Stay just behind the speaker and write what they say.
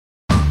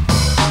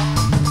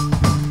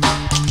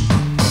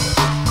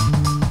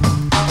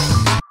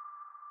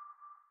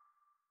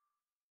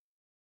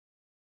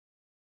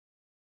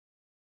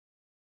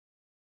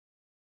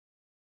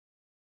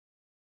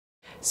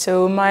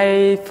So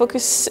my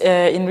focus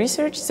in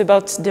research is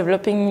about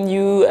developing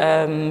new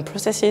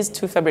processes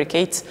to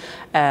fabricate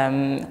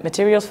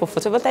materials for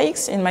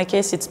photovoltaics. In my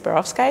case, it's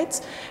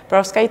perovskites.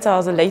 Perovskites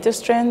are the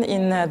latest trend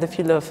in the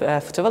field of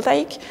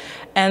photovoltaic.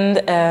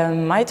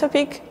 And my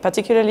topic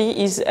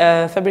particularly is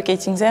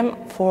fabricating them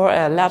for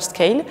a large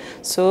scale.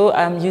 So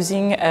I'm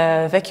using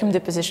a vacuum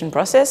deposition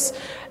process,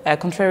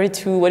 contrary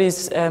to what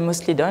is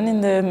mostly done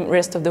in the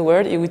rest of the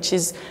world, which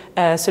is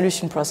a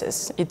solution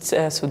process.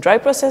 So dry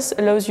process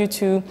allows you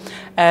to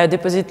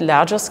deposit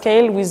larger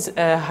scale with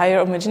higher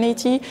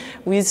homogeneity,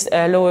 with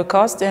lower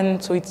cost,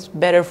 and so it's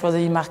better for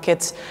the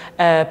market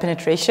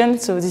penetration.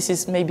 So this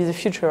is maybe the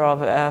future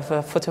of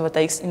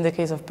photovoltaics in the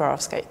case of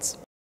perovskites.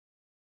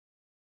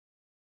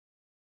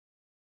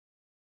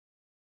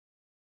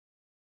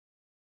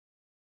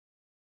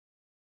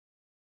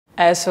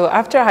 So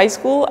after high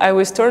school, I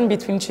was torn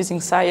between choosing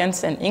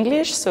science and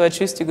English. So I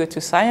chose to go to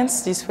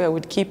science. This way I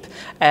would keep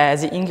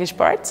the English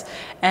part.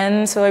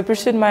 And so I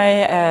pursued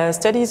my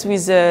studies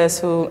with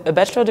a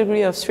bachelor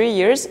degree of 3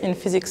 years in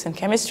physics and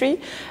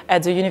chemistry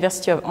at the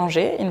University of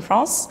Angers in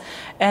France.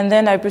 And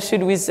then I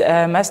pursued with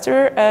a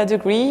master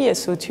degree,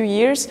 so 2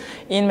 years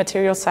in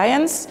material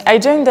science. I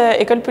joined the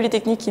École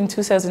Polytechnique in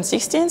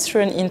 2016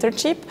 through an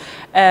internship.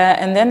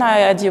 And then I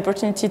had the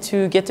opportunity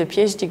to get a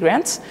PhD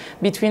grant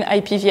between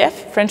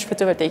IPVF, French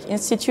Photovoltaic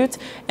Institute,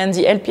 and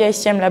the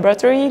LPICM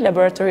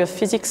Laboratory of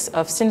Physics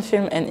of Thin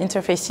Film and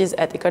Interfaces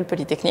at École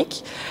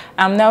Polytechnique.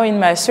 I'm now in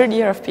my 3rd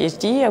year of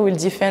PhD. I will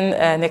defend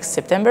next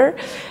September.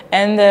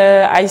 And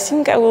I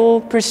think I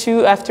will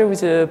pursue after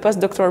with a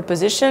postdoctoral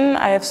position.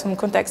 I have some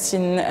contacts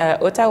in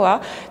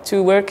Ottawa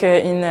to work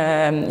in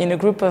a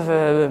group of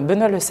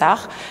Benoît Le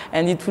Sarre,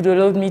 and it would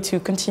allow me to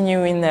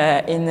continue in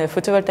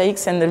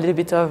photovoltaics and a little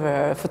bit of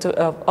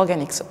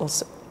organics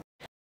also.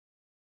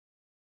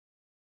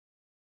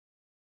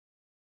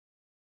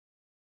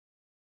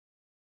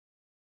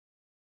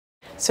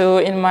 So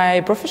in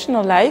my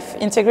professional life,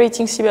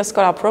 integrating Siebel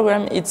Scholar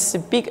program, it's a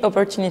big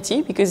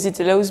opportunity because it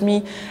allows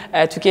me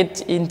to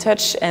get in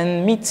touch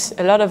and meet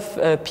a lot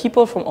of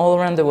people from all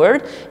around the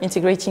world,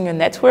 integrating a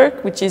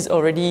network which is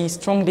already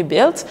strongly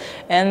built,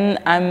 and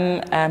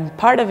I'm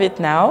part of it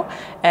now.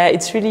 I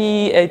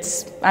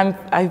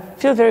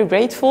feel very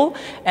grateful,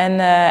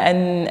 and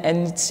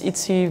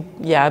it's a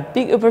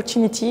big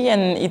opportunity,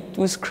 and it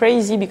was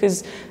crazy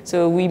because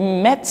so we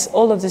met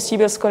all of the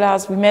Siebel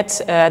scholars. We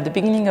met at the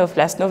beginning of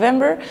last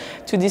November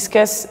to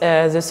discuss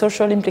the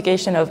social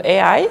implication of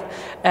AI.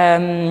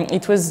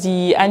 It was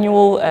the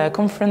annual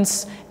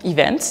conference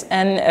event,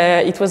 and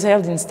it was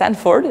held in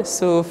Stanford.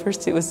 So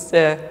first it was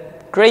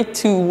great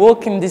to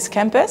walk in this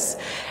campus,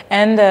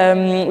 and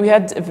we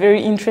had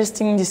very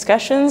interesting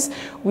discussions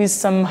with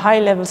some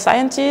high-level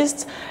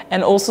scientists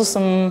and also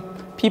some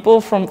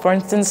people from, for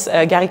instance,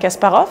 Garry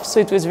Kasparov. So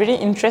it was really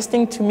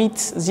interesting to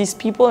meet these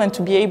people and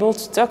to be able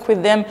to talk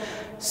with them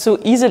so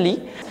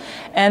easily.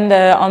 And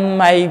on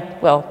my,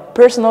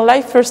 personal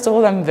life, first of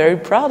all, I'm very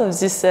proud of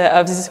this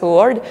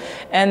award.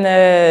 And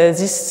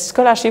this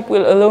scholarship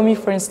will allow me,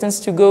 for instance,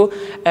 to go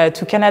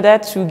to Canada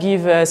to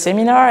give a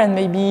seminar and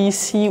maybe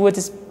see what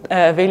is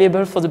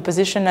available for the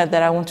position that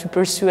I want to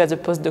pursue as a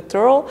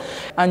postdoctoral.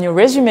 On your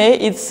resume,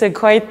 it's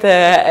quite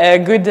a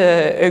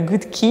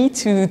good key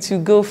to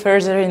go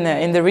further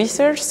in the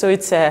research. So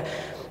it's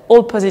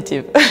all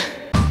positive.